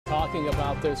talking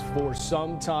about this for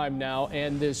some time now,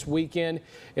 and this weekend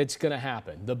it's going to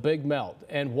happen. The big melt,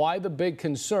 and why the big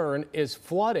concern is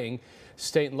flooding.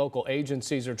 State and local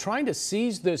agencies are trying to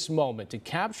seize this moment to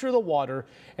capture the water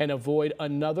and avoid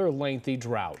another lengthy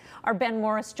drought. Our Ben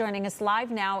Morris joining us live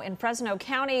now in Fresno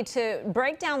County to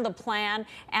break down the plan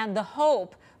and the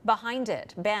hope behind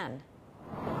it. Ben.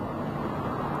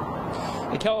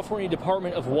 The California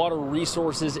Department of Water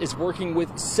Resources is working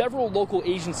with several local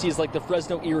agencies like the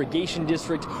Fresno Irrigation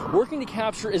District, working to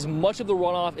capture as much of the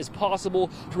runoff as possible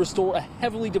to restore a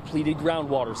heavily depleted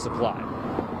groundwater supply.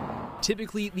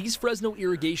 Typically, these Fresno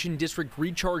Irrigation District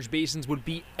recharge basins would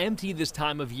be empty this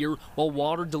time of year while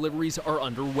water deliveries are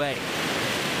underway.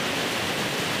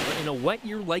 But in a wet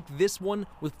year like this one,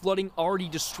 with flooding already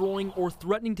destroying or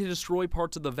threatening to destroy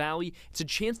parts of the valley, it's a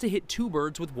chance to hit two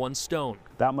birds with one stone.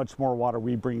 That much more water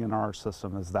we bring in our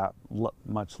system is that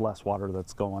much less water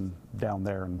that's going down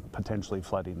there and potentially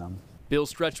flooding them. Bill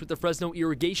Stretch with the Fresno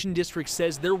Irrigation District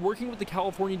says they're working with the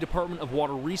California Department of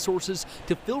Water Resources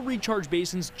to fill recharge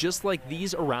basins just like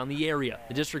these around the area.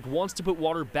 The district wants to put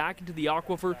water back into the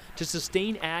aquifer to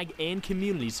sustain ag and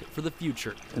communities for the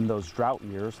future. In those drought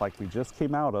years, like we just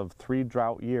came out of 3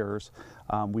 drought years,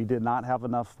 we did not have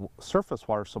enough surface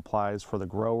water supplies for the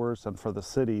growers and for the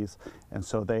cities, and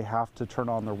so they have to turn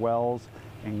on their wells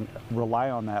and rely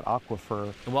on that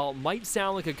aquifer. And while it might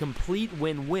sound like a complete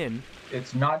win-win,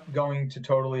 it's not going to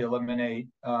totally eliminate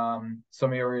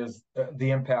some areas, the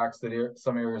impacts that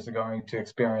some areas are going to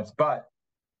experience, but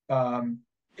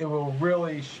it will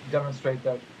really demonstrate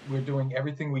that we're doing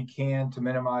everything we can to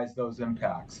minimize those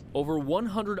impacts. Over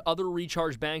 100 other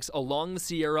recharge banks along the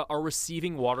Sierra are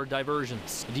receiving water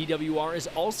diversions. The DWR is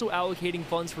also allocating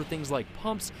funds for things like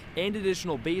pumps and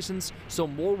additional basins so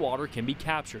more water can be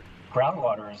captured.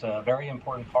 Groundwater is a very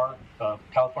important part of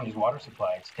California's water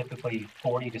supply. It's typically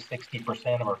 40 to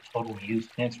 60% of our total use.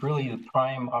 And it's really the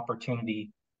prime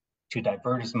opportunity to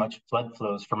divert as much flood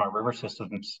flows from our river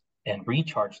systems and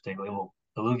recharge the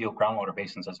alluvial groundwater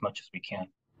basins as much as we can.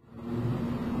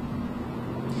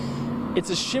 It's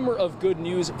a shimmer of good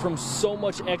news from so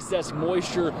much excess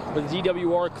moisture, but the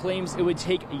DWR claims it would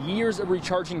take years of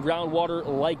recharging groundwater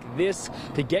like this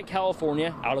to get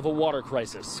California out of a water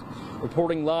crisis.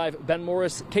 Reporting live, Ben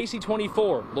Morris,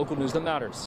 KC24, local news that matters.